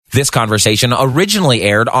This conversation originally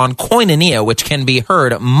aired on Koinonia, which can be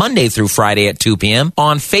heard Monday through Friday at 2 p.m.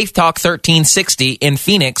 on Faith Talk 1360 in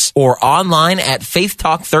Phoenix or online at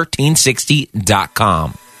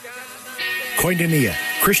faithtalk1360.com. Koinonia,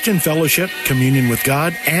 Christian fellowship, communion with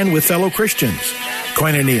God and with fellow Christians.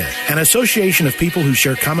 Koinonia, an association of people who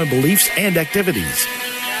share common beliefs and activities.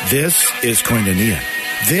 This is Koinonia.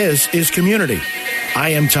 This is community. I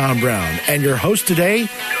am Tom Brown, and your host today,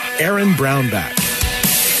 Erin Brownback.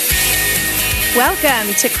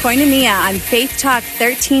 Welcome to Koinonia on Faith Talk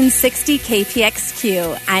 1360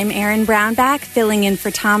 KPXQ. I'm Erin Brownback, filling in for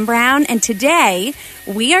Tom Brown, and today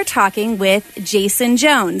we are talking with Jason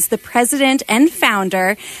Jones, the president and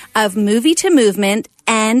founder of Movie to Movement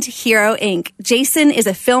and Hero Inc. Jason is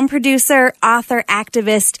a film producer, author,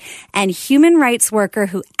 activist, and human rights worker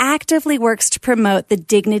who actively works to promote the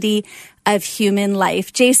dignity of human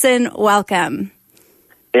life. Jason, welcome.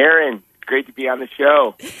 Erin, great to be on the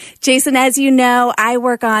show. Jason, as you know, I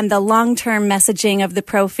work on the long-term messaging of the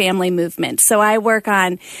pro-family movement. So I work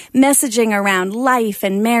on messaging around life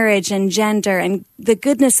and marriage and gender and the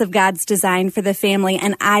goodness of God's design for the family.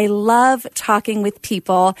 And I love talking with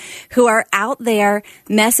people who are out there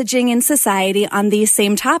messaging in society on these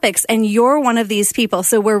same topics. And you're one of these people.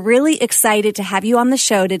 So we're really excited to have you on the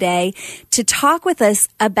show today to talk with us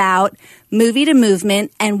about Movie to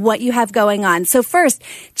Movement and what you have going on. So first,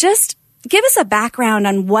 just give us a background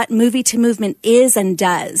on what Movie to Movement is and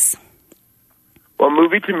does. Well,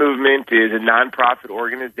 Movie to Movement is a nonprofit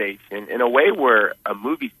organization. In a way, we're a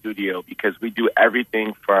movie studio because we do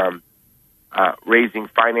everything from raising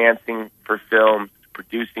financing for films,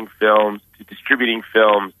 producing films, to distributing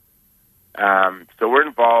films. So we're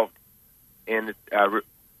involved in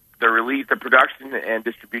the release, the production and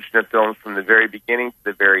distribution of films from the very beginning to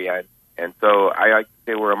the very end. And so I like to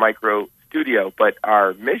say we're a micro studio, but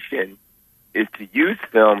our mission is to use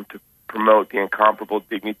film to promote the incomparable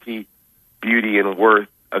dignity, beauty, and worth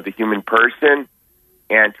of the human person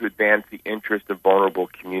and to advance the interest of vulnerable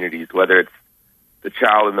communities, whether it's the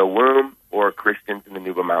child in the womb or Christians in the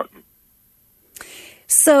Nuba Mountain.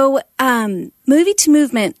 So, Movie to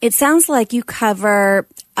Movement, it sounds like you cover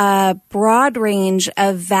a broad range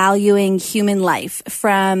of valuing human life,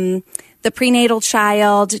 from the prenatal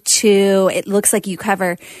child to, it looks like you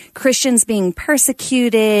cover Christians being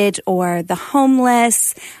persecuted or the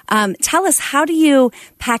homeless. Tell us, how do you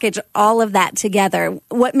package all of that together?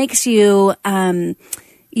 What makes you,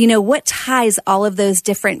 what ties all of those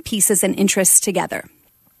different pieces and interests together?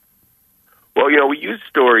 Well, we use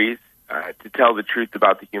stories to tell the truth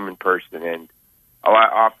about the human person. And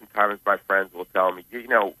oftentimes my friends will tell me,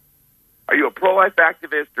 are you a pro-life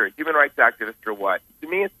activist or a human rights activist or what? To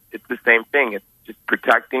me, it's the same thing. It's just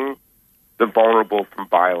protecting the vulnerable from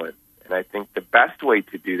violence. And I think the best way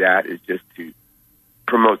to do that is just to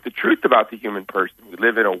promote the truth about the human person. We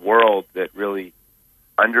live in a world that really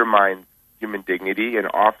undermines human dignity, and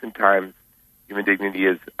oftentimes human dignity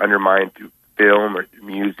is undermined through film or through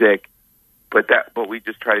music. But we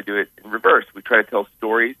just try to do it in reverse. We try to tell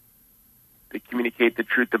stories that communicate the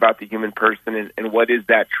truth about the human person. And what is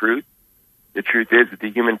that truth? The truth is that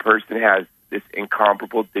the human person has this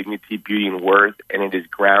incomparable dignity, beauty, and worth, and it is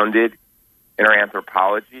grounded in our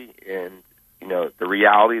anthropology and, the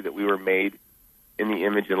reality that we were made in the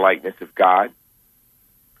image and likeness of God.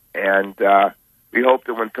 And we hope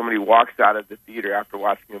that when somebody walks out of the theater after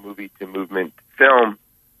watching a Movie to Movement film,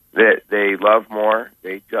 that they love more,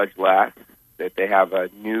 they judge less, that they have a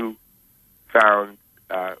new found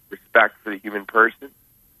respect for the human person.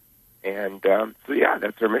 And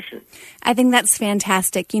that's our mission. I think that's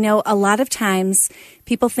fantastic. A lot of times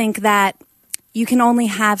people think that you can only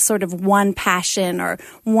have sort of one passion or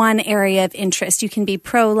one area of interest. You can be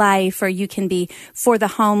pro-life, or you can be for the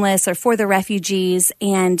homeless or for the refugees.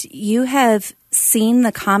 And you have seen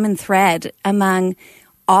the common thread among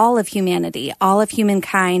all of humanity, all of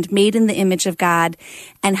humankind, made in the image of God,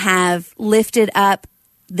 and have lifted up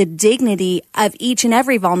the dignity of each and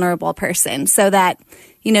every vulnerable person, so that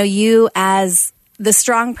you, as the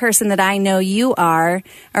strong person that I know you are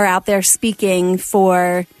out there speaking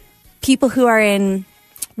for people who are in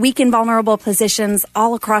weak and vulnerable positions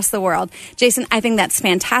all across the world. Jason, I think that's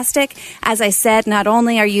fantastic. As I said, not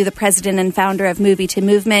only are you the president and founder of Movie to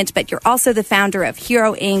Movement, but you're also the founder of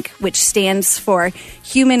Hero Inc., which stands for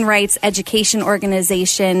Human Rights Education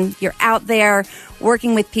Organization. You're out there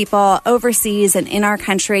working with people overseas and in our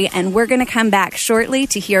country, and we're going to come back shortly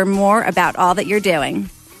to hear more about all that you're doing.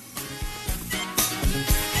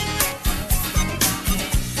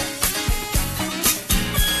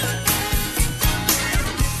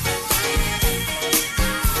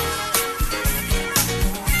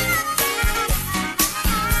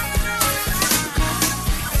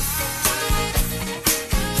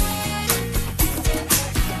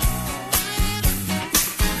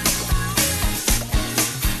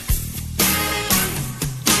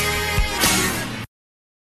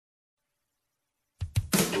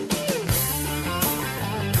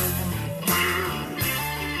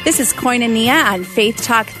 This is Koinonia on Faith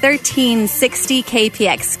Talk 1360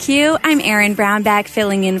 KPXQ. I'm Erin Brownback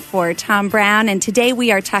filling in for Tom Brown, and today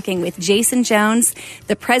we are talking with Jason Jones,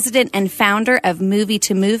 the president and founder of Movie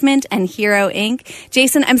to Movement and Hero Inc.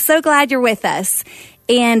 Jason, I'm so glad you're with us,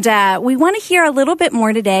 and we want to hear a little bit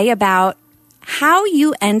more today about how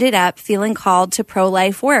you ended up feeling called to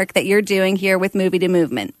pro-life work that you're doing here with Movie to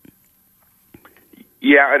Movement.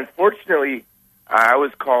 Yeah, unfortunately, I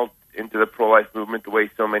was called into the pro-life movement the way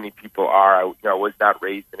so many people are. I was not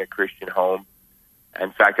raised in a Christian home.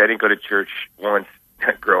 In fact, I didn't go to church once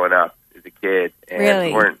growing up as a kid. And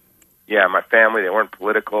really? My family, they weren't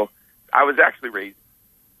political. I was actually raised,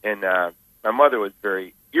 and my mother was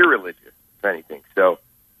very irreligious, if anything. So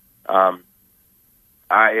my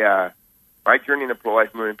journey in the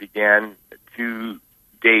pro-life movement began 2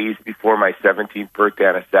 days before my 17th birthday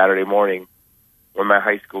on a Saturday morning, when my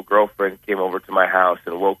high school girlfriend came over to my house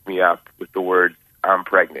and woke me up with the words, "I'm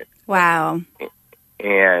pregnant." Wow.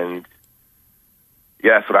 And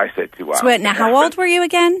yeah, that's what I said too. Wow. So now, how old were you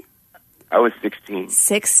again? I was 16.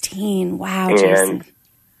 16. Wow, and Jason.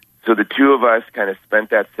 So the two of us kind of spent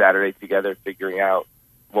that Saturday together figuring out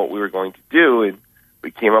what we were going to do, and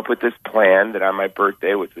we came up with this plan that on my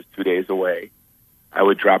birthday, which was 2 days away, I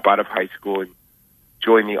would drop out of high school and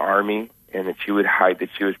join the Army, and that she would hide that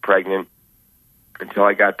she was pregnant until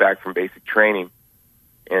I got back from basic training.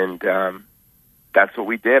 And that's what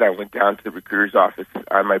we did. I went down to the recruiter's office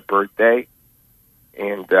on my birthday,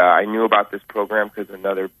 and I knew about this program because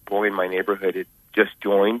another boy in my neighborhood had just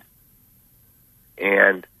joined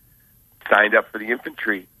and signed up for the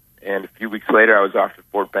infantry. And a few weeks later, I was off to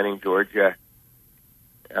Fort Benning, Georgia,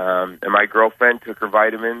 and my girlfriend took her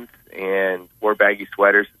vitamins and wore baggy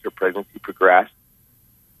sweaters as her pregnancy progressed.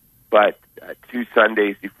 But 2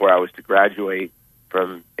 Sundays before I was to graduate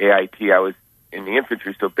from AIT, I was in the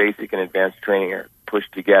infantry, so basic and advanced training are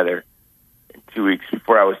pushed together. And 2 weeks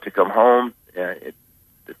before I was to come home,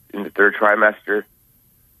 in the third trimester,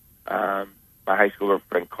 my high school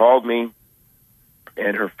girlfriend called me,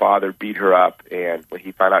 and her father beat her up, and when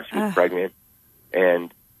he found out she was pregnant,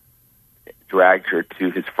 and dragged her to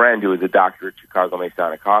his friend, who was a doctor at Chicago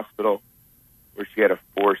Masonic Hospital, where she had a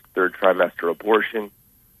forced third trimester abortion.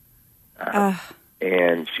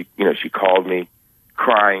 And she called me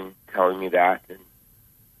crying, telling me that. And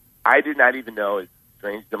I did not even know, as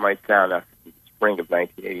strange as it might sound, after the spring of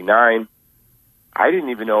 1989, I didn't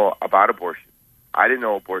even know about abortion. I didn't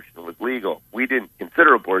know abortion was legal. We didn't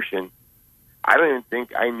consider abortion. I don't even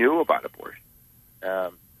think I knew about abortion.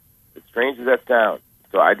 As strange as that sounds.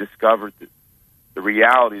 So I discovered that the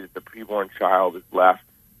reality that the preborn child is left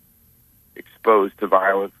exposed to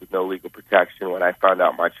violence with no legal protection when I found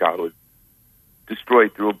out my child was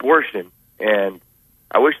destroyed through abortion. And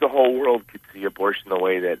I wish the whole world could see abortion the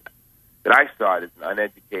way that I saw it, as an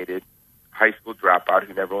uneducated high school dropout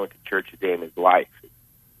who never went to church a day in his life.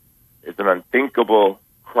 It's an unthinkable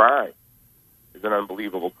crime. It's an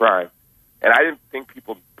unbelievable crime. And I didn't think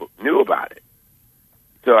people knew about it.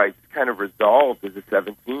 So I just kind of resolved as a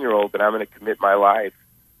 17-year-old that I'm going to commit my life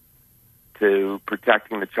to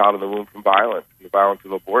protecting the child in the womb from violence, from the violence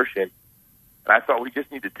of abortion. And I thought we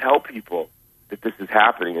just need to tell people that this is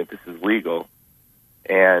happening, that this is legal,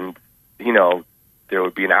 and, there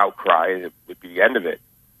would be an outcry, and it would be the end of it.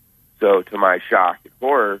 So to my shock and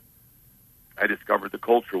horror, I discovered the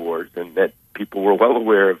culture wars and that people were well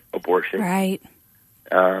aware of abortion. Right.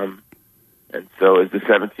 And so as the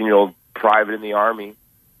 17-year-old private in the Army,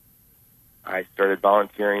 I started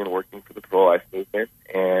volunteering and working for the pro-life movement,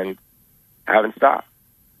 and haven't stopped.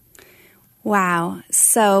 Wow.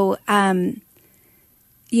 So,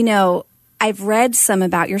 I've read some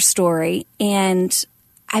about your story, and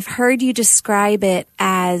I've heard you describe it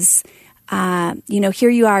as, here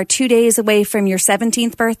you are 2 days away from your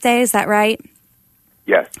 17th birthday. Is that right?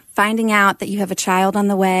 Yes. Finding out that you have a child on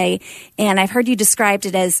the way. And I've heard you described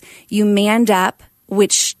it as you manned up,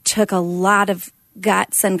 which took a lot of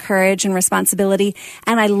guts and courage and responsibility.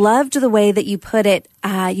 And I loved the way that you put it.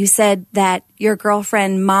 You said that your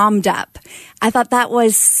girlfriend mommed up. I thought that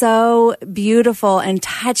was so beautiful and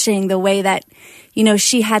touching, the way that,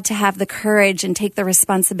 she had to have the courage and take the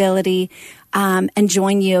responsibility and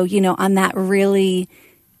join you, on that really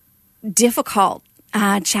difficult,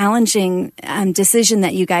 challenging decision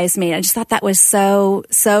that you guys made. I just thought that was so,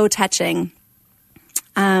 so touching.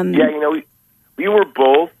 We were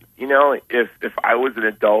both, if I was an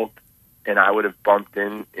adult and I would have bumped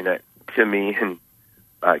to me and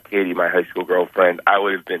Katie, my high school girlfriend, I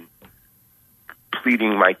would have been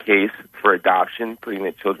pleading my case for adoption, putting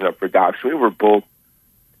the children up for adoption. We were both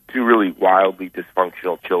two really wildly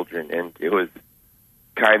dysfunctional children, and it was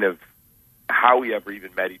kind of how we ever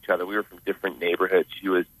even met each other. We were from different neighborhoods. She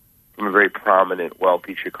was from a very prominent,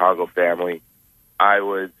 wealthy Chicago family. I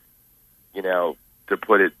was, to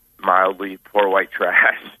put it mildly, poor white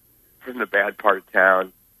trash from the bad part of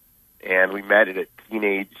town. And we met at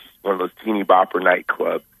one of those teeny bopper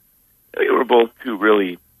nightclubs. We were both two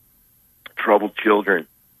really troubled children.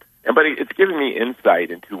 But it's given me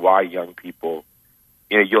insight into why young people,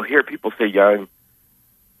 you'll hear people say young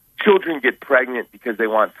children get pregnant because they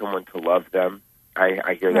want someone to love them.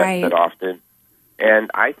 I hear that said often.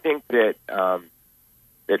 And I think that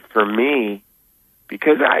that for me,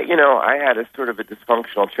 because I had a sort of a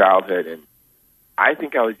dysfunctional childhood, and I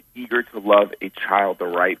think I was eager to love a child the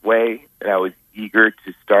right way, and I was eager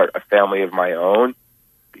to start a family of my own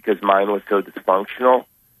because mine was so dysfunctional.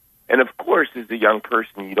 And of course, as a young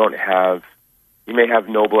person, you may have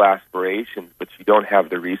noble aspirations, but you don't have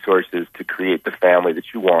the resources to create the family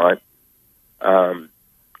that you want. And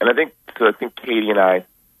I think Katie and I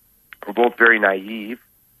were both very naive.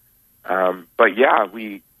 But yeah,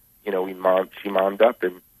 she mommed up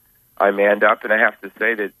and I manned up. And I have to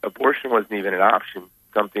say that abortion wasn't even an option,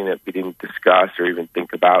 something that we didn't discuss or even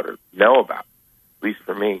think about or know about, at least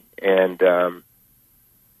for me. And,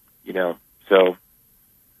 so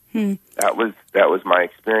that was my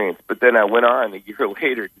experience. But then I went on a year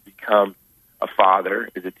later to become a father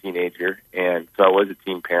as a teenager. And so I was a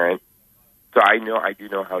teen parent. So I do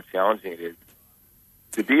know how challenging it is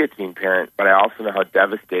to be a teen parent, but I also know how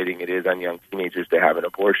devastating it is on young teenagers to have an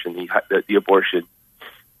abortion. The abortion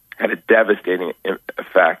had a devastating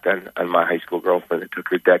effect on my high school girlfriend that took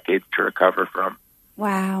her decades to recover from.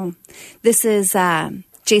 Wow. This is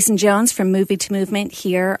Jason Jones from Movie to Movement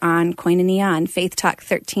here on Koinonia on Faith Talk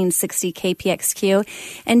 1360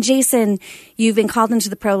 KPXQ. And Jason, you've been called into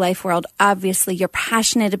the pro-life world. Obviously, you're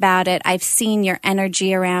passionate about it. I've seen your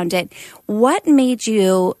energy around it. What made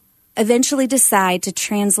you eventually decide to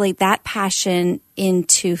translate that passion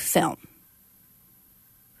into film?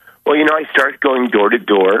 Well, I started going door to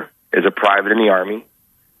door as a private in the Army,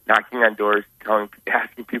 knocking on doors,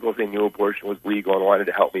 asking people if they knew abortion was legal and wanted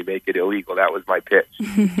to help me make it illegal. That was my pitch.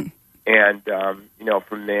 And,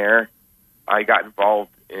 from there, I got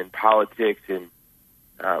involved in politics and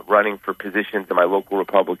running for positions in my local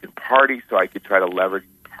Republican Party so I could try to leverage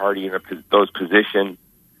the party in those positions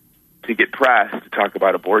to get press to talk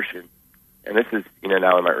about abortion. And this is,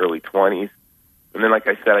 now in my early 20s. And then, like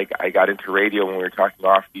I said, I got into radio when we were talking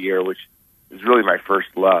off the air, which is really my first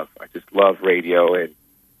love. I just love radio and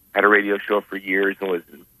had a radio show for years and was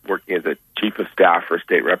working as a chief of staff for a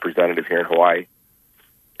state representative here in Hawaii.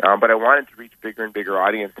 But I wanted to reach bigger and bigger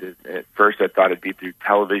audiences. And at first I thought it'd be through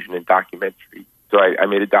television and documentary. So I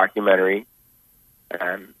made a documentary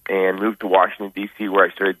and moved to Washington, D.C., where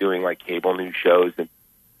I started doing cable news shows. And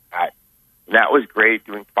that was great,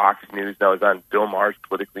 doing Fox News. And I was on Bill Maher's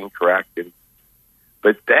Politically Incorrect.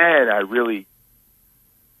 But then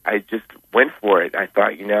I just went for it. I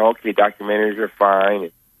thought, okay, documentaries are fine,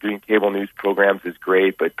 and doing cable news programs is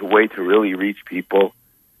great, but the way to really reach people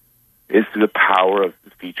is through the power of the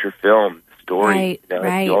feature film, the story. Right. It's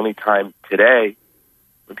the only time today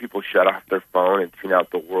when people shut off their phone and tune out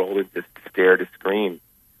the world and just stare at a screen.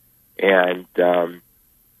 And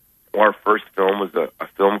our first film was a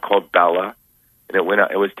film called Bella, and it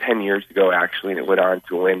was 10 years ago, actually, and it went on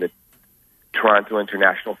to win the Toronto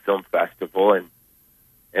International Film Festival, and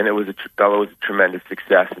Bella was a tremendous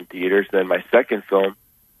success in theaters. And then my second film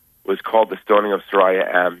was called The Stoning of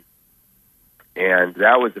Soraya M., and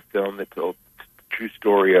that was a film that told the true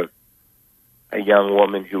story of a young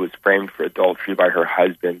woman who was framed for adultery by her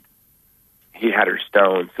husband. He had her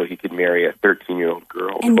stoned so he could marry a 13-year-old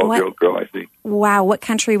girl, 12-year-old girl, I think. Wow, what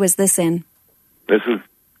country was this in? This was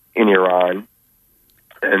in Iran.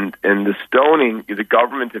 And the stoning, the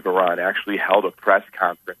government of Iran actually held a press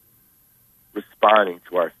conference responding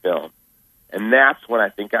to our film. And that's when I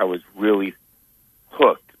think I was really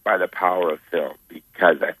hooked by the power of film,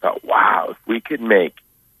 because I thought, wow, if we could make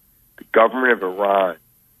the government of Iran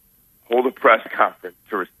hold a press conference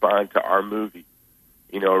to respond to our movie,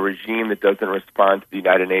 a regime that doesn't respond to the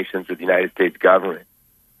United Nations or the United States government,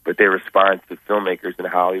 but they respond to filmmakers in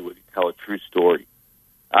Hollywood who tell a true story,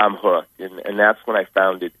 I'm hooked. And that's when I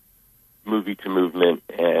founded Movie to Movement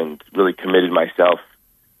and really committed myself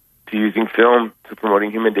to using film, to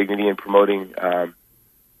promoting human dignity and promoting, the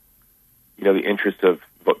interests of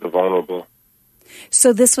the vulnerable.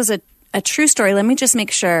 So this was a true story. Let me just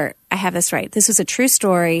make sure I have this right. This was a true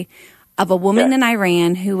story of a woman in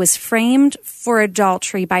Iran who was framed for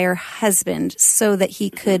adultery by her husband so that he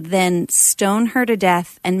could then stone her to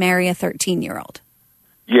death and marry a 13-year-old.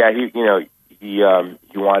 Yeah, he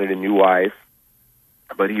wanted a new wife,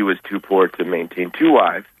 but he was too poor to maintain 2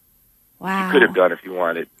 wives. Wow. He could have done if he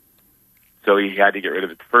wanted. So he had to get rid of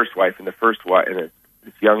his first wife, and the first wife, and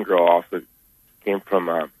this young girl also came from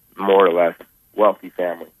a more or less wealthy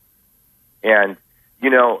family. And,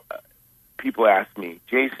 people ask me,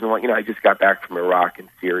 Jason, I just got back from Iraq and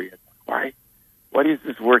Syria. Why? What is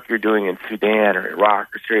this work you're doing in Sudan or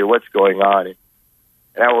Iraq or Syria? What's going on?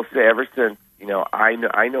 And I will say, ever since, I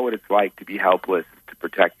know what it's like to be helpless to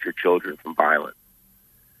protect your children from violence.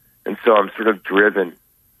 And so I'm sort of driven,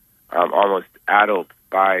 almost addled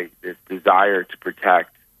by this desire to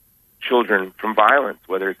protect children from violence,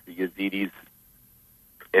 whether it's the Yazidis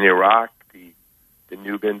in Iraq, the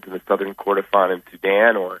Nubians in the southern Kordofan in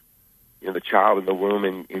Sudan, or the child in the womb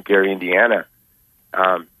in Gary, Indiana.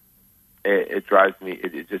 It drives me.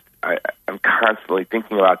 I'm constantly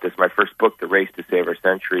thinking about this. My first book, The Race to Save Our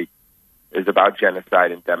Century, is about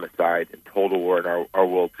genocide and democide and total war in our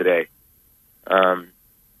world today.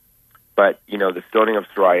 But the stoning of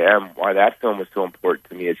Soraya, why that film was so important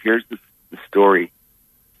to me is here's the story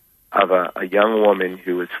of a young woman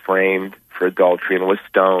who was framed for adultery and was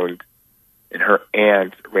stoned, and her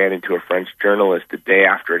aunt ran into a French journalist the day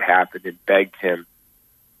after it happened and begged him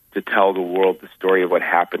to tell the world the story of what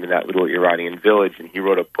happened in that little Iranian village. And he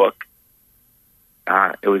wrote a book.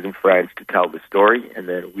 It was in French to tell the story, and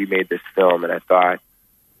then we made this film. And I thought,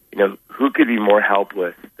 who could be more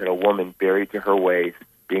helpless than a woman buried to her waist,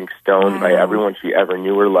 being stoned by everyone she ever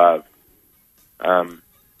knew or loved, and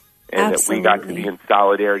that we got to be in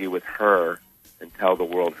solidarity with her and tell the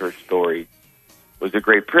world her story was a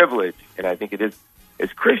great privilege. And I think it is.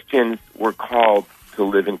 As Christians, we're called to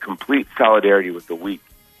live in complete solidarity with the weak.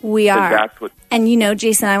 We are. And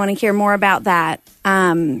Jason, I want to hear more about that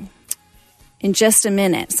in just a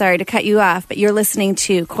minute. Sorry to cut you off, but you're listening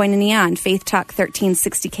to Koinonia on Faith Talk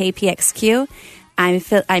 1360 KPXQ.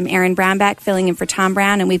 I'm Erin Brownback, filling in for Tom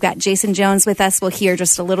Brown, and we've got Jason Jones with us. We'll hear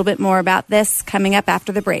just a little bit more about this coming up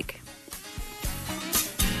after the break.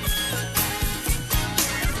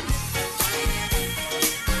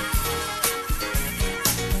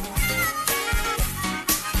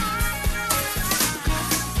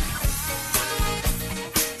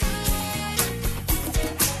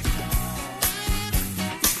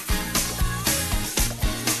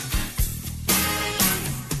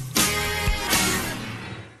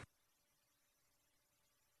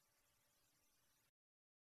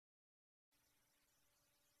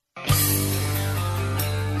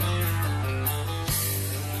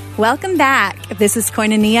 Welcome back. This is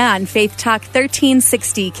Koinonia on Faith Talk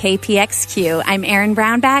 1360 KPXQ. I'm Erin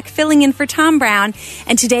Brownback, filling in for Tom Brown,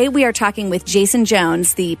 and today we are talking with Jason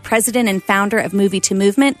Jones, the president and founder of Movie to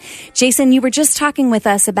Movement. Jason, you were just talking with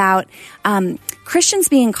us about Christians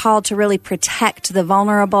being called to really protect the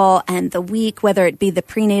vulnerable and the weak, whether it be the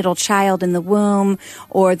prenatal child in the womb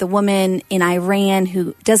or the woman in Iran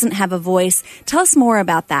who doesn't have a voice. Tell us more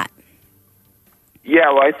about that.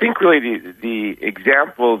 Yeah, well, I think really the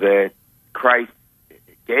example that Christ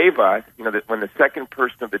gave us, that when the second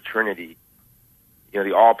person of the Trinity,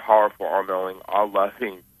 the all-powerful, all-knowing,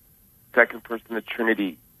 all-loving second person of the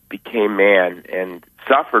Trinity became man and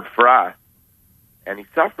suffered for us. And he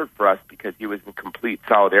suffered for us because he was in complete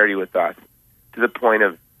solidarity with us to the point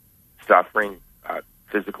of suffering,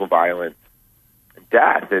 physical violence, and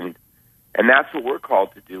death. And that's what we're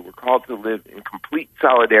called to do. We're called to live in complete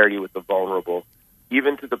solidarity with the vulnerable,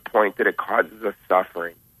 even to the point that it causes us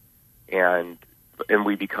suffering, and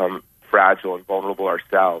we become fragile and vulnerable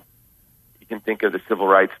ourselves. You can think of the civil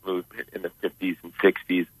rights movement in the 50s and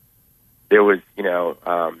 60s. There was,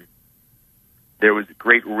 there was a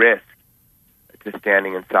great risk to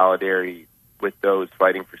standing in solidarity with those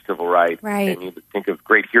fighting for civil rights. Right. And you think of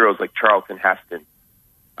great heroes like Charlton Heston.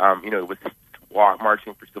 Was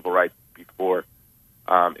marching for civil rights before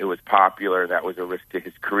it was popular, and that was a risk to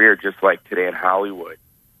his career, just like today in Hollywood.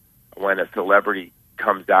 When a celebrity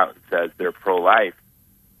comes out and says they're pro-life,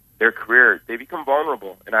 their career, they become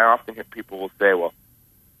vulnerable. And I often hear people will say, well,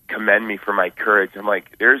 commend me for my courage. I'm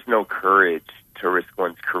like, there's no courage to risk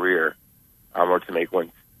one's career or to make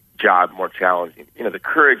one's job more challenging. The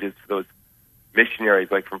courage is for those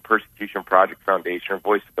missionaries like from Persecution Project Foundation or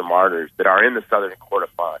Voice of the Martyrs that are in the southern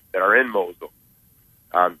Kordofan, that are in Mosul.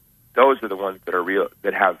 Those are the ones that are real,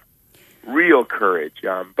 that have real courage.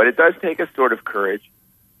 But it does take a sort of courage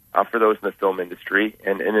for those in the film industry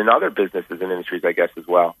and in other businesses and industries, I guess, as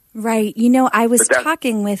well. Right. I was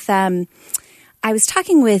talking with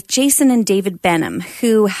Jason and David Benham,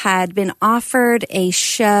 who had been offered a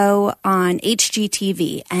show on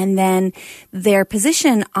HGTV, and then their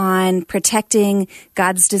position on protecting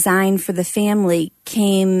God's design for the family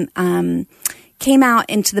came came out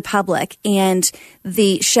into the public and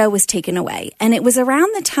the show was taken away. And it was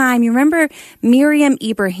around the time, you remember Miriam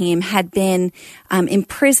Ibrahim had been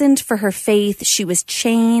imprisoned for her faith. She was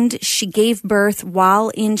chained. She gave birth while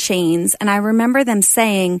in chains. And I remember them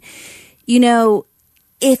saying, you know,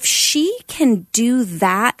 if she can do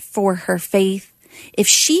that for her faith, if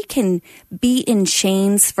she can be in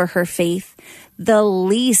chains for her faith, the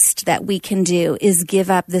least that we can do is give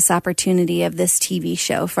up this opportunity of this TV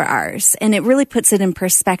show for ours. And it really puts it in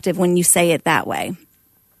perspective when you say it that way.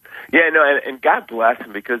 Yeah, no, and God bless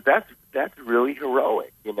them, because that's really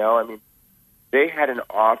heroic, you know? I mean, they had an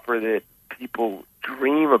offer that people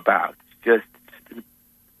dream about,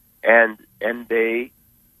 and they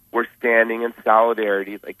were standing in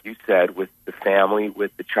solidarity, like you said, with the family,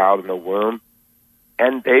 with the child in the womb,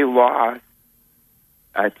 and they lost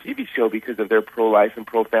a TV show because of their pro-life and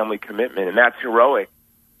pro-family commitment, and that's heroic.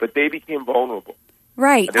 But they became vulnerable.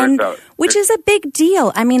 Right, which is a big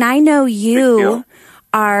deal. I mean, I know you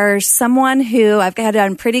are someone who, I've got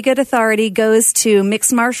on pretty good authority, goes to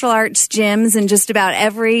mixed martial arts gyms in just about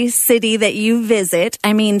every city that you visit.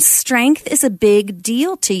 I mean, strength is a big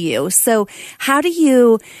deal to you. So how do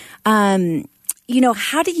you,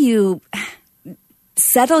 how do you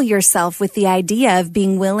settle yourself with the idea of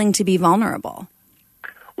being willing to be vulnerable?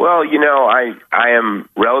 Well, you know, I am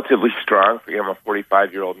relatively strong. I'm a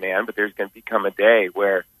 45-year-old man, but there's going to become a day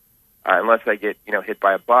where, unless I get, hit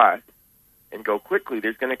by a bus and go quickly,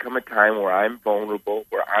 there's going to come a time where I'm vulnerable,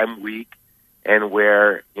 where I'm weak, and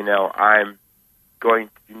where, I'm going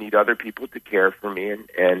to need other people to care for me.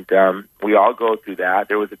 And we all go through that.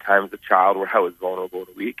 There was a time as a child where I was vulnerable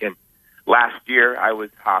and weak. And last year I was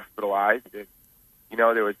hospitalized. And,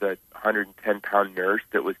 there was a 110-pound nurse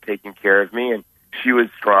that was taking care of me, and she was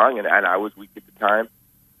strong, and I was weak at the time.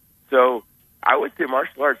 So I would say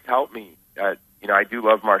martial arts helped me. I do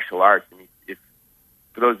love martial arts. I mean,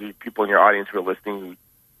 for those of you people in your audience who are listening who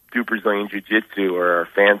do Brazilian Jiu-Jitsu or are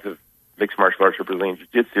fans of mixed martial arts or Brazilian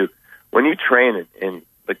Jiu-Jitsu, when you train in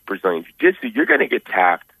like Brazilian Jiu-Jitsu, you're going to get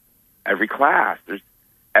tapped every class.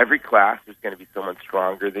 Every class, there's going to be someone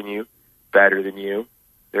stronger than you, better than you.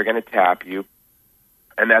 They're going to tap you,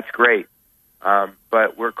 and that's great.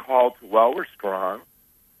 But we're called to, while we're strong,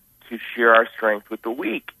 to share our strength with the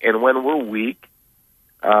weak. And when we're weak,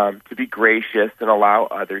 to be gracious and allow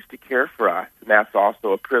others to care for us. And that's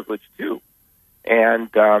also a privilege, too. And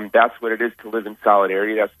that's what it is to live in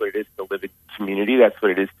solidarity. That's what it is to live in community. That's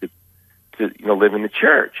what it is to live in the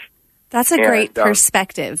church. That's a great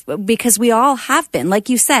perspective, because we all have been, like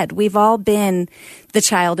you said, we've all been the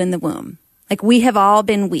child in the womb. Like, we have all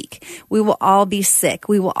been weak. We will all be sick.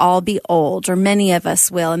 We will all be old, or many of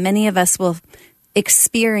us will. And many of us will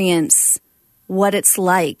experience what it's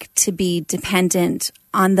like to be dependent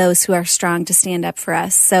on those who are strong to stand up for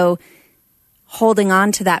us. So holding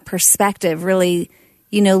on to that perspective really,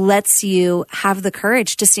 lets you have the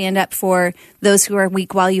courage to stand up for those who are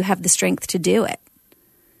weak while you have the strength to do it.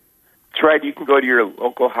 That's right. You can go to your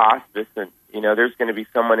local hospice and, there's going to be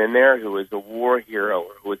someone in there who is a war hero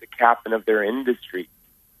or who is a captain of their industry.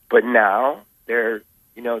 But now they're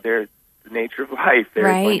the nature of life. They're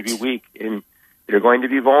going to be weak and they're going to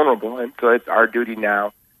be vulnerable. And so it's our duty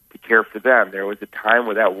now to care for them. There was a time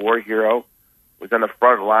where that war hero was on the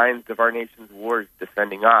front lines of our nation's wars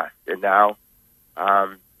defending us. And now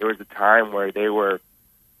there was a time where they were,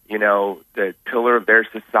 the pillar of their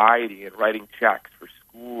society and writing checks for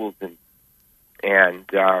schools and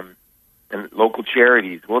local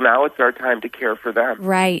charities. Well, now it's our time to care for them.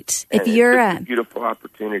 Right. And it's a beautiful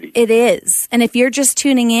opportunity. It is. And if you're just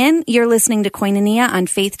tuning in, you're listening to Koinonia on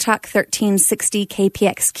Faith Talk 1360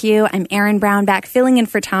 KPXQ. I'm Erin Brownback, filling in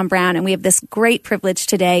for Tom Brown, and we have this great privilege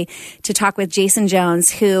today to talk with Jason Jones,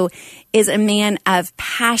 who is a man of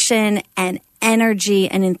passion and energy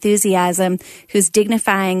and enthusiasm, who's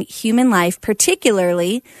dignifying human life,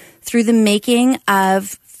 particularly through the making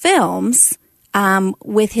of films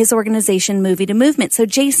with his organization, Movie to Movement. So,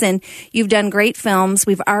 Jason, you've done great films.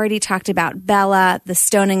 We've already talked about Bella, The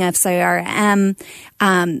Stoning of Sayara M.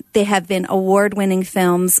 They have been award-winning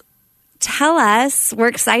films. Tell us, we're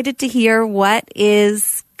excited to hear what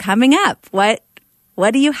is coming up. What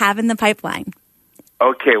do you have in the pipeline?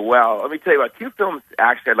 Okay, well, let me tell you about two films,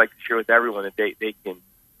 actually, I'd like to share with everyone that they can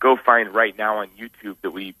go find right now on YouTube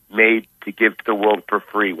that we made to give to the world for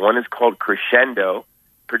free. One is called Crescendo,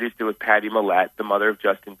 produced it with Patty Millett, the mother of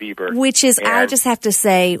Justin Bieber. Which is, I just have to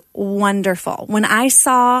say, wonderful. When I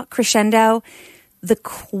saw Crescendo, the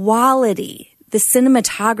quality, the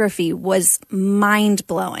cinematography was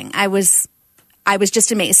mind-blowing. I was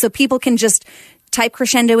just amazed. So people can just type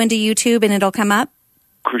Crescendo into YouTube and it'll come up?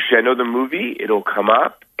 Crescendo the movie. It'll come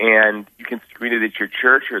up, and you can screen it at your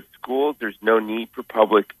church or at schools. There's no need for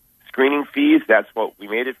public screening fees. That's what we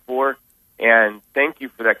made it for. And thank you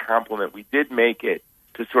for that compliment. We did make it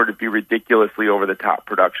to sort of be ridiculously over-the-top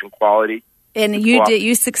production quality. And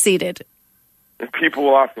you succeeded. People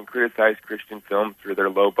will often criticize Christian films for their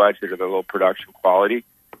low budget or their low production quality.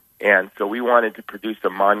 And so we wanted to produce a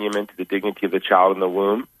monument to the dignity of the child in the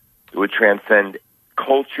womb. It would transcend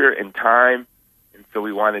culture and time. And so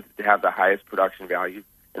we wanted to have the highest production value.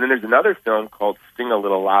 And then there's another film called Sing a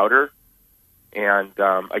Little Louder. And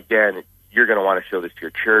again, you're going to want to show this to your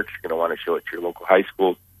church. You're going to want to show it to your local high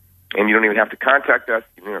schools. And you don't even have to contact us.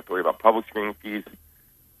 You don't have to worry about public screening fees.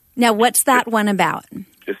 Now, what's that one about?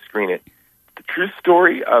 Just screen it. The true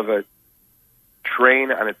story of a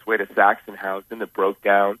train on its way to Sachsenhausen that broke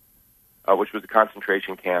down, which was a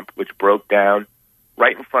concentration camp, which broke down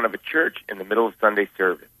right in front of a church in the middle of Sunday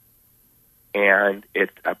service. And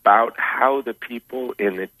it's about how the people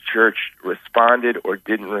in the church responded or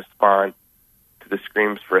didn't respond to the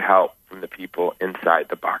screams for help from the people inside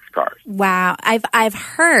the boxcars. Wow. I've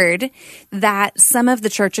heard that some of the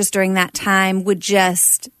churches during that time would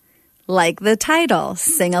just, like the title,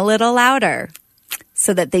 sing a little louder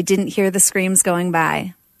so that they didn't hear the screams going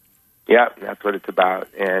by. Yeah, that's what it's about.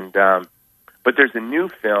 And but there's a new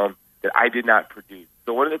film that I did not produce.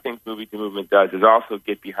 So one of the things Movie to Movement does is also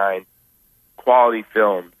get behind quality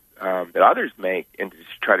films that others make and to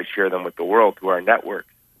just try to share them with the world through our network.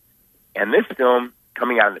 And this film,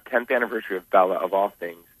 coming out on the 10th anniversary of Bella, of all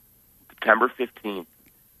things, September 15th,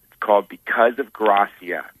 it's called Because of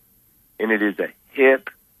Gracia. And it is a hip,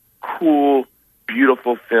 cool,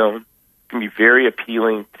 beautiful film. It can be very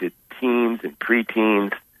appealing to teens and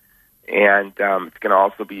preteens. And it's going to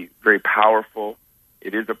also be very powerful.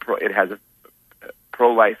 It has a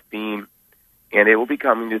pro-life theme. And it will be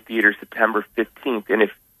coming to theater September 15th. And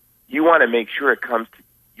if you want to make sure it comes to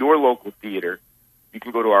your local theater, you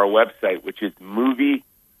can go to our website, which is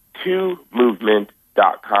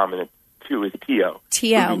movie2movement.com, and it's 2 is T-O.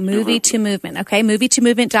 T-O, Movie to Movement. Okay,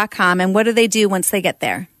 movie2movement.com. And what do they do once they get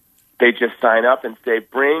there? They just sign up and say,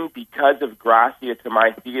 bring Because of Gracia to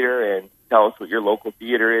my theater, and tell us what your local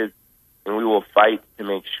theater is, and we will fight to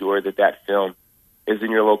make sure that that film is in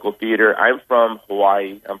your local theater. I'm from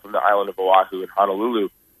Hawaii. I'm from the island of Oahu in Honolulu.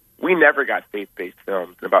 We never got faith-based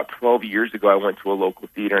films. And about 12 years ago, I went to a local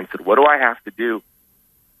theater and said, what do I have to do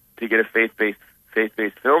to get a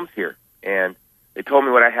faith-based films here? And they told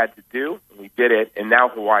me what I had to do, and we did it. And now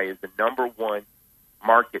Hawaii is the #1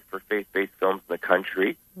 market for faith-based films in the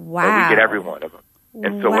country. Wow. And we get every one of them.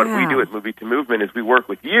 And so what we do at Movie to Movement is we work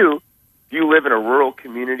with you. If you live in a rural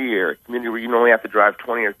community or a community where you only have to drive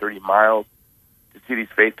 20 or 30 miles to see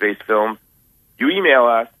these faith-based films, you email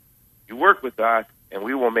us, you work with us, and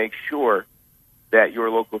we will make sure that your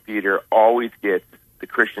local theater always gets the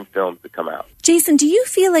Christian films that come out. Jason, do you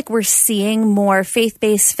feel like we're seeing more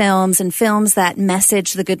faith-based films and films that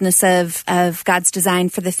message the goodness of God's design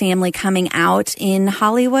for the family coming out in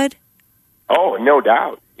Hollywood? Oh, no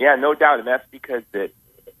doubt. Yeah, no doubt. And that's because the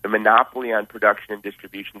monopoly on production and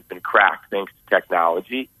distribution has been cracked thanks to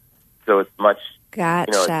technology. So it's much...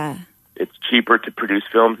 Gotcha. It's cheaper to produce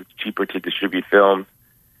films. It's cheaper to distribute films.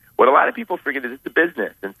 What a lot of people forget is it's a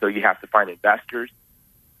business, and so you have to find investors.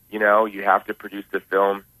 You have to produce the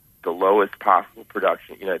film the lowest possible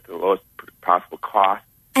production, at the lowest possible cost.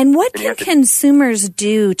 And what can consumers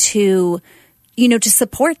do to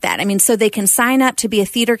support that? I mean, so they can sign up to be a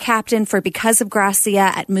theater captain for Because of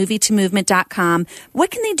Gracia at movie2movement.com.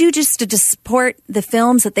 What can they do just to support the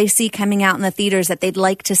films that they see coming out in the theaters that they'd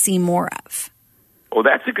like to see more of? Well,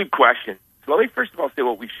 that's a good question. So let me first of all say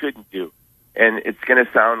what we shouldn't do. And it's going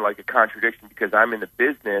to sound like a contradiction because I'm in the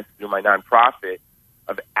business through my nonprofit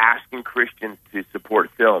of asking Christians to support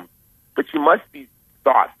film. But you must be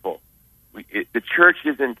thoughtful. The church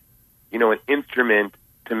isn't, an instrument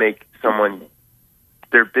to make someone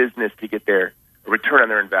their business to get their return on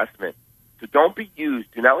their investment. So don't be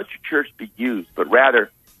used. Do not let your church be used. But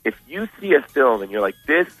rather, if you see a film and you're like,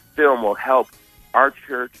 this film will help our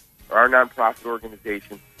church or our nonprofit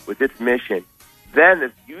organization with its mission,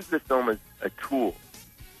 then use the film as a tool.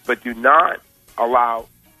 But do not allow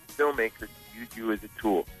filmmakers to use you as a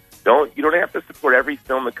tool. You don't have to support every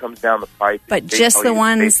film that comes down the pipe. But just the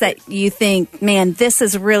ones that you think, man, this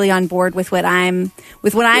is really on board with what I'm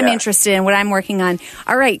interested in, what I'm working on.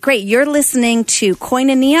 All right, great. You're listening to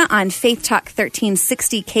Koinonia on Faith Talk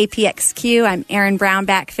 1360 KPXQ. I'm Erin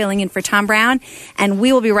Brownback filling in for Tom Brown, and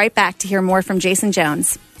we will be right back to hear more from Jason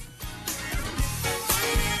Jones.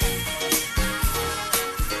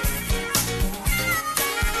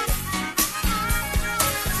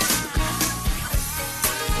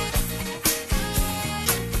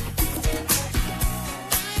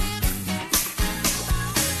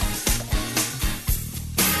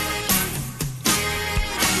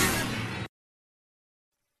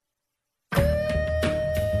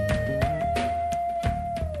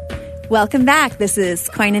 Welcome back. This is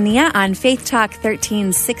Koinonia on Faith Talk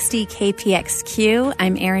 1360 KPXQ.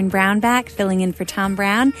 I'm Erin Brownback, filling in for Tom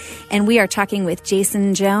Brown, and we are talking with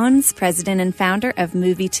Jason Jones, president and founder of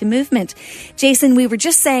Movie to Movement. Jason, we were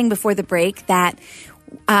just saying before the break that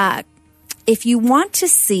if you want to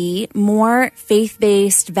see more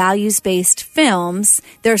faith-based, values-based films,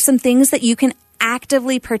 there are some things that you can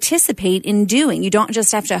actively participate in doing. You don't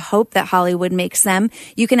just have to hope that Hollywood makes them.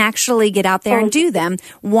 You can actually get out there and do them.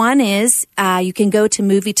 One is you can go to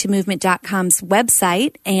movietomovement.com's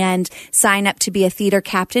website and sign up to be a theater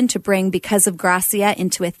captain to bring Because of Gracia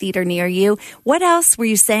into a theater near you. What else were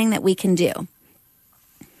you saying that we can do?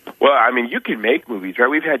 Well, I mean, you can make movies, right?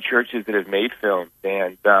 We've had churches that have made films,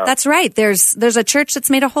 and that's right. There's a church that's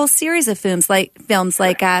made a whole series of films like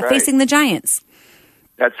right. Facing the Giants.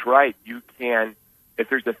 That's right. You can, if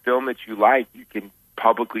there's a film that you like, you can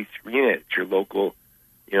publicly screen it at your local,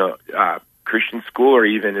 Christian school, or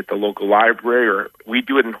even at the local library. Or we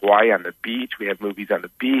do it in Hawaii on the beach. We have movies on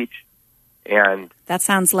the beach, and that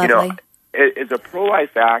sounds lovely. As a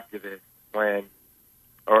pro-life activist, and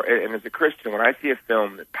as a Christian, when I see a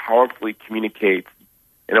film that powerfully communicates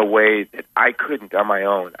in a way that I couldn't on my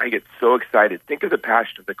own, I get so excited. Think of the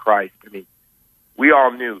Passion of the Christ. I mean, we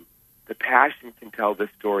all knew the Passion can tell this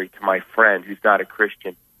story to my friend who's not a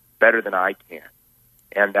Christian better than I can.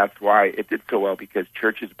 And that's why it did so well, because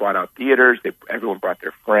churches brought out theaters, everyone brought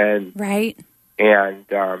their friends. Right. And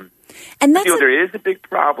that's there is a big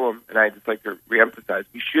problem, and I just like to reemphasize,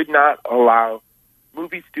 we should not allow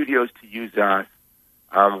movie studios to use us.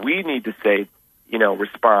 We need to say,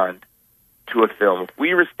 respond to a film. If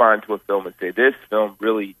we respond to a film and say, this film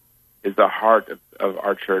really is the heart of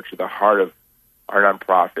our church, or the heart of our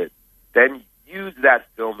nonprofit, then use that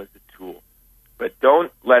film as a tool. But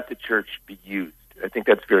don't let the church be used. I think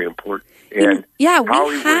that's very important. And we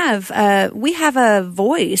have a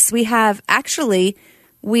voice. We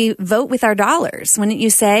vote with our dollars. Wouldn't you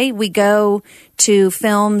say? We go to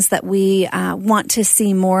films that we want to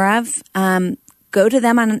see more of. Go to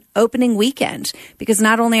them on an opening weekend, because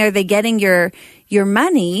not only are they getting your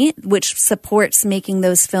money, which supports making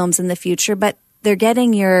those films in the future, but they're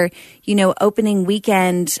getting your, opening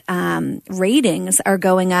weekend ratings are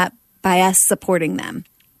going up by us supporting them.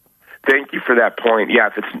 Thank you for that point. Yeah,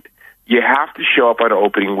 you have to show up on an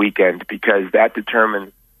opening weekend, because that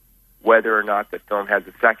determines whether or not the film has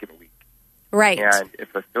a second week. Right. And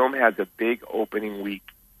if a film has a big opening week,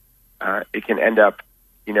 it can end up,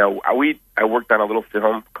 I worked on a little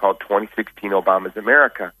film called 2016 Obama's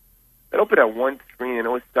America. It opened on one screen, and it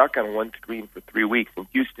was stuck on one screen for 3 weeks in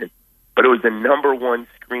Houston. But it was the number one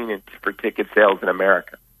screen for ticket sales in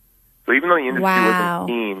America. So even though the industry wasn't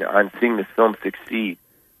keen on seeing this film succeed,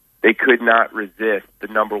 they could not resist the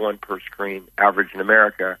number one per screen average in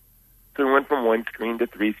America. So we went from one screen to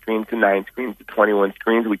 3 screens to 9 screens to 21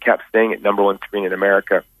 screens. We kept staying at number one screen in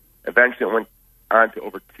America. Eventually it went on to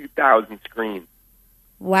over 2,000 screens.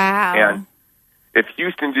 Wow. And if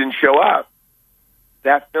Houston didn't show up,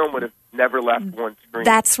 that film would have never left one screen.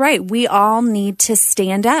 That's right. We all need to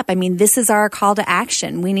stand up. I mean, this is our call to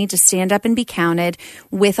action. We need to stand up and be counted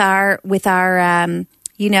with our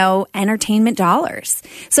entertainment dollars.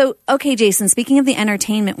 So, okay, Jason, speaking of the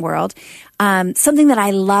entertainment world, something that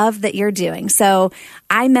I love that you're doing. So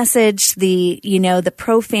I message the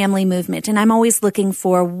pro-family movement, and I'm always looking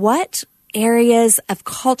for what areas of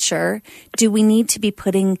culture do we need to be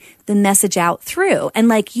putting the message out through? And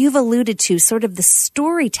like you've alluded to, sort of the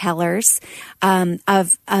storytellers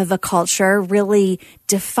of a culture really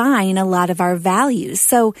define a lot of our values.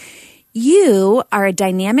 So you are a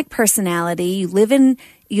dynamic personality. You live in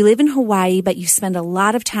Hawaii, but you spend a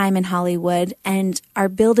lot of time in Hollywood and are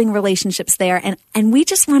building relationships there. And we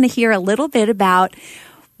just want to hear a little bit about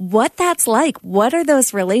what that's like. What are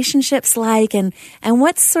those relationships like? And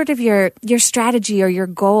what's sort of your strategy or your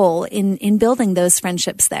goal in building those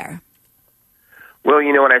friendships there? Well,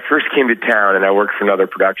 when I first came to town and I worked for another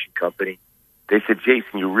production company, they said,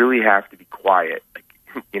 Jason, you really have to be quiet.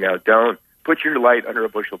 Don't put your light under a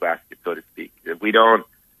bushel basket, so to speak. We don't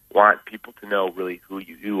want people to know really who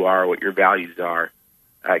you are, what your values are,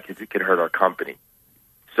 because it could hurt our company.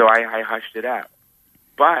 So I hushed it out.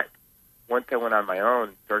 But once I went on my own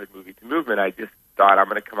and started Movie to Movement, I just thought I'm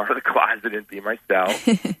going to come out of the closet and be myself.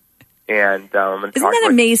 And isn't that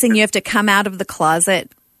amazing? You have to come out of the closet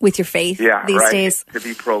with your faith these days to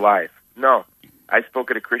be pro-life. No, I spoke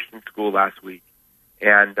at a Christian school last week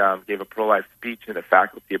and gave a pro-life speech to the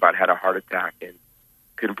faculty about had a heart attack and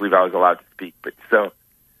couldn't believe I was allowed to speak. But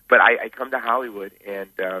I come to Hollywood, and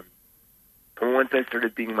once I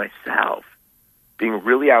started being myself, being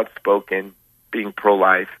really outspoken, being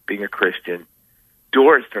pro-life, being a Christian,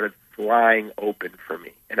 doors started flying open for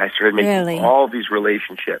me. And I started making all these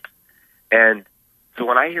relationships. And so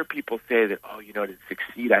when I hear people say that, to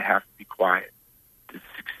succeed, I have to be quiet. To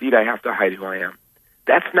succeed, I have to hide who I am.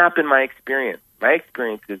 That's not been my experience. My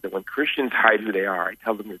experience is that when Christians hide who they are, I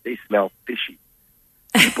tell them that they smell fishy.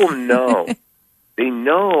 People know. They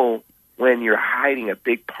know when you're hiding a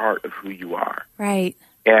big part of who you are. Right.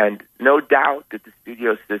 And no doubt that the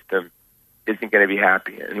studio system isn't going to be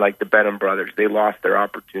happy. And like the Benham brothers, they lost their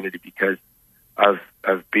opportunity because of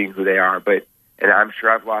being who they are. And I'm sure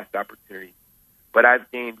I've lost opportunity. But I've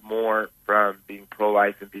gained more from being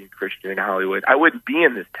pro-life and being Christian in Hollywood. I wouldn't be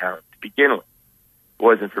in this town to begin with if it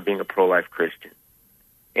wasn't for being a pro-life Christian.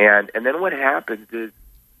 And then what happens is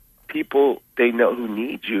people, they know who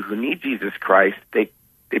need you, who need Jesus Christ. They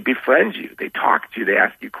befriend you. They talk to you. They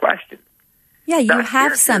ask you questions. Yeah, you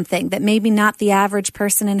have something that maybe not the average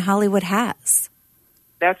person in Hollywood has.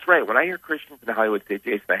 That's right. When I hear Christians in Hollywood say,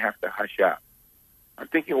 Jason, I have to hush up, I'm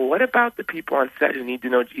thinking, well, what about the people on set who need to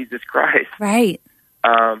know Jesus Christ? Right.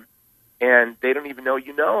 And they don't even know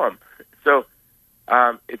you know him. So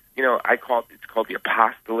it's called the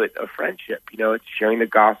apostolate of friendship. It's sharing the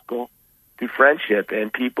gospel through friendship.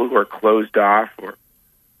 And people who are closed off or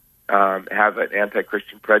have an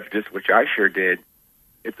anti-Christian prejudice, which I sure did,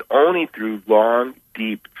 it's only through long,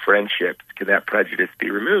 deep friendships can that prejudice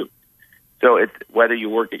be removed. So it's whether you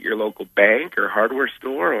work at your local bank or hardware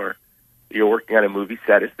store or you're working on a movie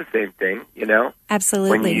set, it's the same thing,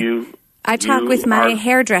 Absolutely. I talk with my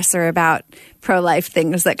hairdresser about pro-life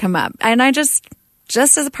things that come up. And I just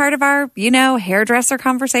as a part of our, hairdresser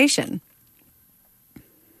conversation.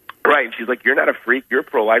 Right. And she's like, you're not a freak. You're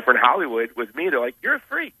pro-lifer in Hollywood. With me, they're like, you're a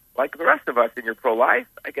freak. Like the rest of us, and you're pro-life.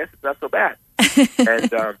 I guess it's not so bad.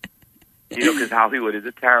 And, because Hollywood is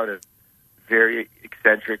a town of very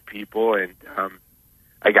eccentric people, and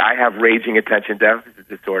I have raging attention deficit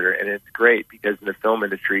disorder, and it's great because in the film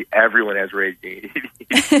industry, everyone has raging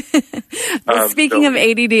ADD. Well, speaking of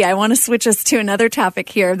ADD, I want to switch us to another topic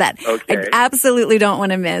here that I absolutely don't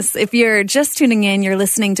want to miss. If you're just tuning in, you're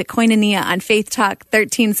listening to Koinonia on Faith Talk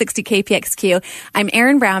 1360 KPXQ. I'm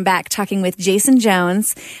Erin Brownback talking with Jason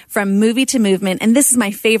Jones from Movie to Movement, and this is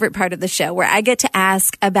my favorite part of the show where I get to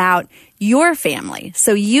ask about your family.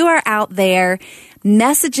 So you are out there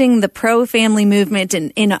messaging the pro-family movement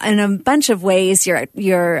in a bunch of ways.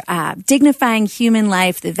 You're dignifying human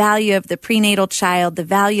life, the value of the prenatal child, the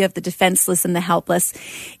value of the defenseless and the helpless.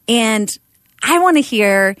 And I want to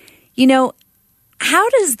hear, how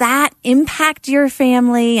does that impact your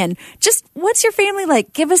family? And just what's your family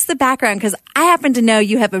like? Give us the background, because I happen to know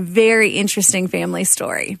you have a very interesting family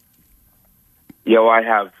story. Yeah, well, I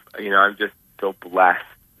have, I'm just so blessed.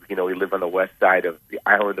 We live on the west side of the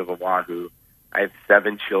island of Oahu. I have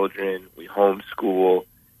 7 children. We homeschool.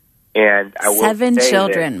 And I will 7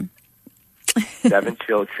 children. 7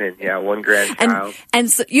 children, yeah, 1 grandchild.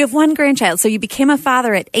 And so you have 1 grandchild. So you became a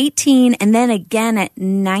father at 18 and then again at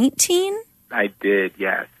 19? I did,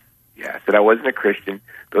 yes. Yes, and I wasn't a Christian.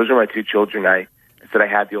 Those are my 2 children. I said I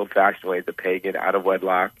had the old-fashioned way as a pagan, out of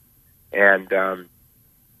wedlock, and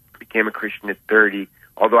became a Christian at 30,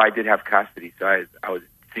 although I did have custody. So I was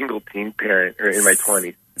a single teen parent in my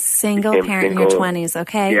 20s. Single parent in your 20s,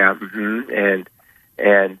 okay. Yeah, mm-hmm.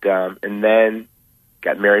 And then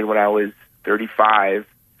got married when I was 35,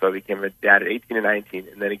 so I became a dad at 18 and 19,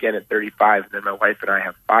 and then again at 35, and then my wife and I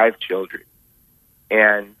have 5 children.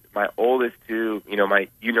 And my oldest 2,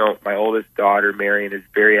 my oldest daughter, Marion, is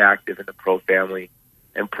very active in the pro-family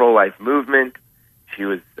and pro-life movement. She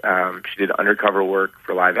did undercover work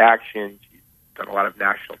for live action. She's done a lot of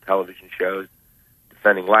national television shows,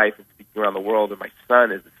 defending life and speaking around the world. And my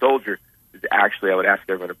son is a soldier. I would ask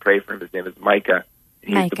everyone to pray for him. His name is Micah.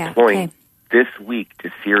 And he's deploying this week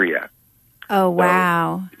to Syria. Oh,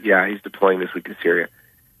 wow. So, yeah, he's deploying this week to Syria.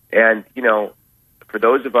 And, for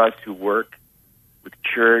those of us who work with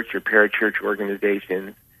church or parachurch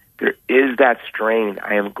organizations, there is that strain.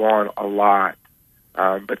 I am gone a lot,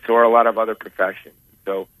 but so are a lot of other professions.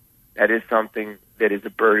 So that is something that is a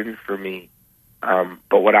burden for me.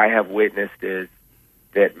 But what I have witnessed is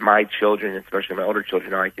that my children, especially my older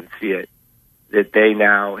children, now I can see it, that they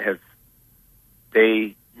now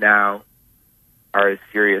are as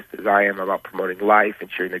serious as I am about promoting life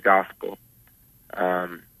and sharing the gospel.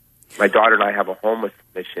 My daughter and I have a homeless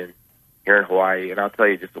mission here in Hawaii, and I'll tell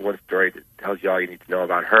you just one story that tells you all you need to know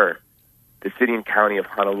about her. The city and county of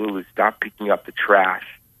Honolulu stopped picking up the trash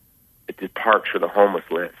at the parks where the homeless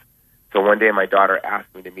live. So one day my daughter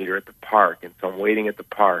asked me to meet her at the park, and so I'm waiting at the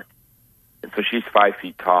park. And so she's 5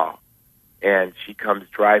 feet tall, and she comes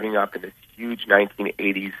driving up in this huge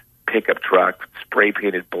 1980s pickup truck,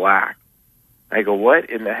 spray-painted black. I go, what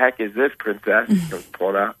in the heck is this, princess? She comes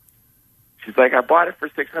pulling out. She's like, I bought it for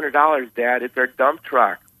 $600, Dad. It's our dump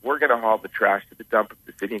truck. We're going to haul the trash to the dump if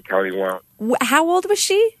the city and county won't. How old was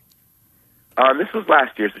she? This was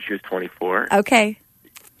last year, so she was 24. Okay.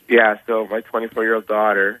 Yeah, so my 24-year-old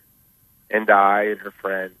daughter and I and her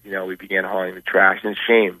friends, we began hauling the trash, and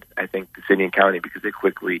shamed, I think, the city and county because they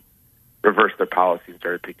quickly reversed their policy and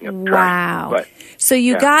started picking up the trash. Wow. But, so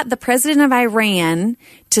you got the president of Iran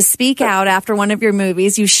to speak out after one of your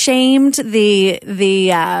movies. You shamed the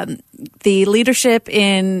leadership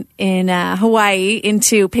in Hawaii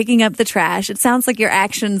into picking up the trash. It sounds like your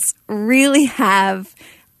actions really have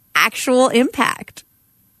actual impact.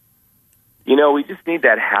 We just need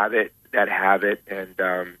that habit and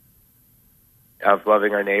of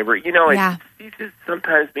loving our neighbor. It's just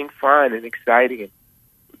sometimes being fun and exciting. And,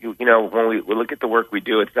 when we look at the work we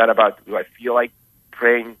do, it's not about, do I feel like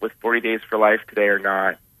praying with 40 Days for Life today or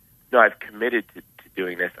not? No, I've committed to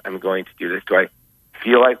doing this. I'm going to do this. Do I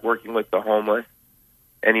feel like working with the homeless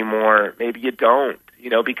anymore? Maybe you don't,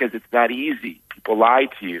 because it's not easy. People lie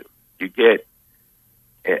to you. You get,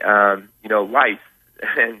 lice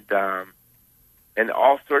and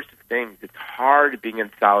all sorts of things. It's hard being in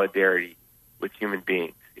solidarity with human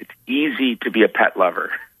beings. It's easy to be a pet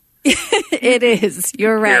lover. It is.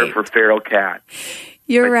 You're right. Care for feral cats.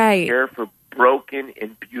 You're right. Care for broken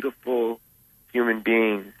and beautiful human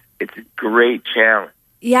beings. It's a great challenge.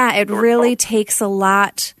 Yeah, it really takes a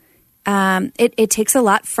lot. It takes a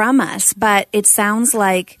lot from us, but it sounds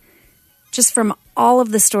like just from all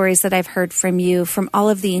of the stories that I've heard from you, from all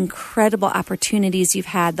of the incredible opportunities you've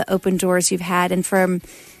had, the open doors you've had, and from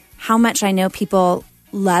how much I know people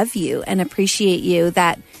love you and appreciate you,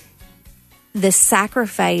 that the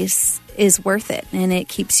sacrifice is worth it and it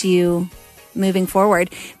keeps you moving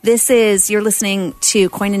forward. You're listening to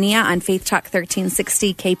Koinonia on Faith Talk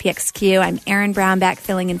 1360 KPXQ. I'm Erin Brownback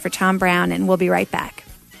filling in for Tom Brown, and we'll be right back.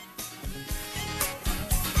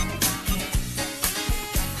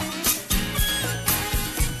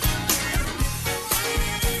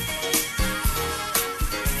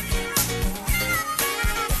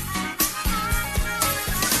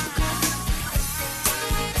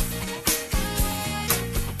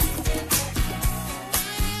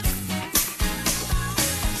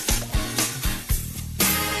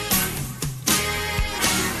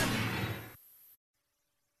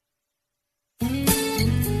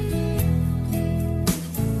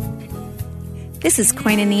 This is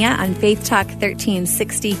Koinonia on Faith Talk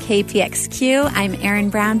 1360 KPXQ. I'm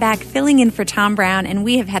Erin Brownback, filling in for Tom Brown, and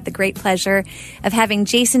we have had the great pleasure of having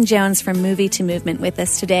Jason Jones from Movie to Movement with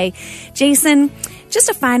us today. Jason, just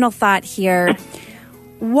a final thought here.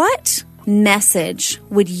 What message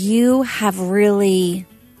would you have really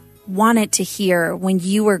wanted to hear when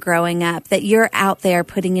you were growing up that you're out there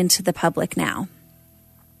putting into the public now?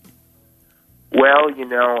 Well,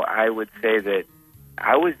 I would say that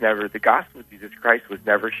the gospel of Jesus Christ was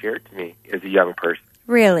never shared to me as a young person.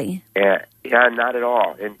 Really? Yeah, not at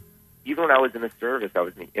all. And even when I was in the service, I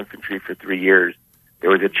was in the infantry for 3 years. There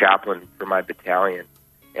was a chaplain for my battalion.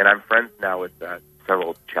 And I'm friends now with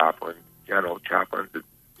several chaplains, general chaplains.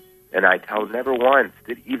 And I tell them, never once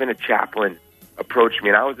did even a chaplain approach me.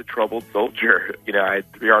 And I was a troubled soldier. I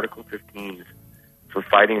had 3 Article 15s for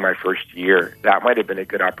fighting my first year. That might have been a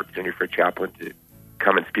good opportunity for a chaplain to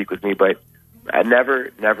come and speak with me. But I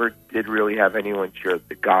never did really have anyone share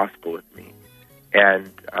the gospel with me.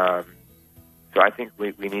 And so I think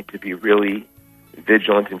we need to be really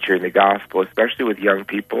vigilant in sharing the gospel, especially with young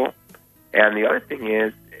people. And the other thing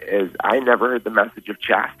is I never heard the message of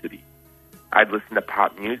chastity. I'd listen to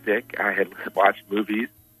pop music. I had watched movies.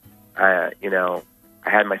 I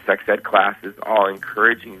had my sex ed classes all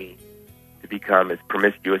encouraging me to become as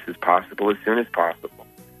promiscuous as possible as soon as possible.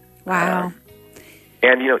 Wow.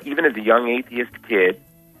 And, even as a young atheist kid,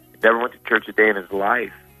 never went to church a day in his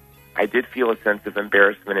life, I did feel a sense of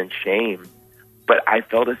embarrassment and shame, but I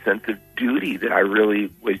felt a sense of duty that I really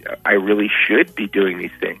should be doing these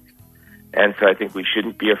things. And so I think we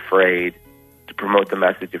shouldn't be afraid to promote the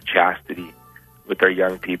message of chastity with our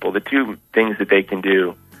young people. The two things that they can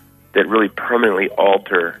do that really permanently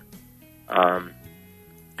alter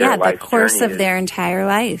their life the course journey of their entire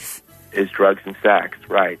life is drugs and sex,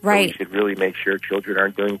 right? Right. So we should really make sure children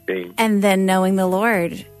aren't doing things. And then knowing the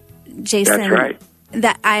Lord. Jason, that's right.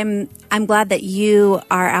 That I'm glad that you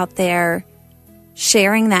are out there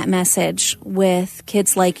sharing that message with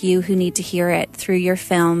kids like you who need to hear it through your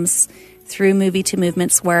films, through Movie to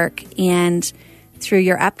Movement's work, and through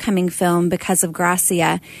your upcoming film, Because of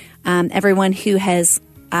Gracia. Everyone who has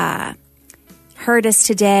heard us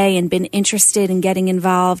today and been interested in getting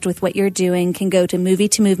involved with what you're doing can go to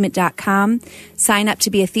movie2movement.com, sign up to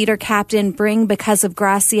be a theater captain, bring Because of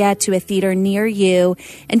Gracia to a theater near you,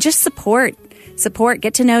 and just support,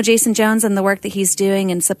 get to know Jason Jones and the work that he's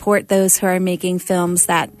doing, and support those who are making films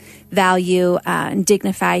that value and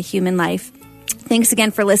dignify human life. Thanks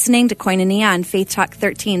again for listening to Koinonia on Faith Talk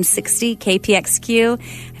 1360 KPXQ.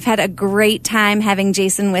 I've had a great time having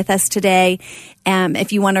Jason with us today.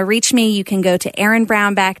 If you want to reach me, you can go to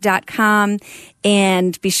erinbrownback.com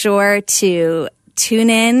and be sure to tune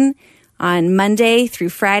in on Monday through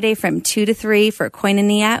Friday from 2 to 3 for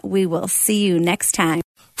Koinonia. We will see you next time.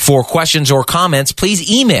 For questions or comments,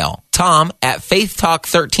 please email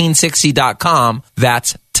tom@faithtalk1360.com.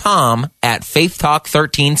 That's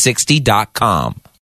tom@faithtalk1360.com.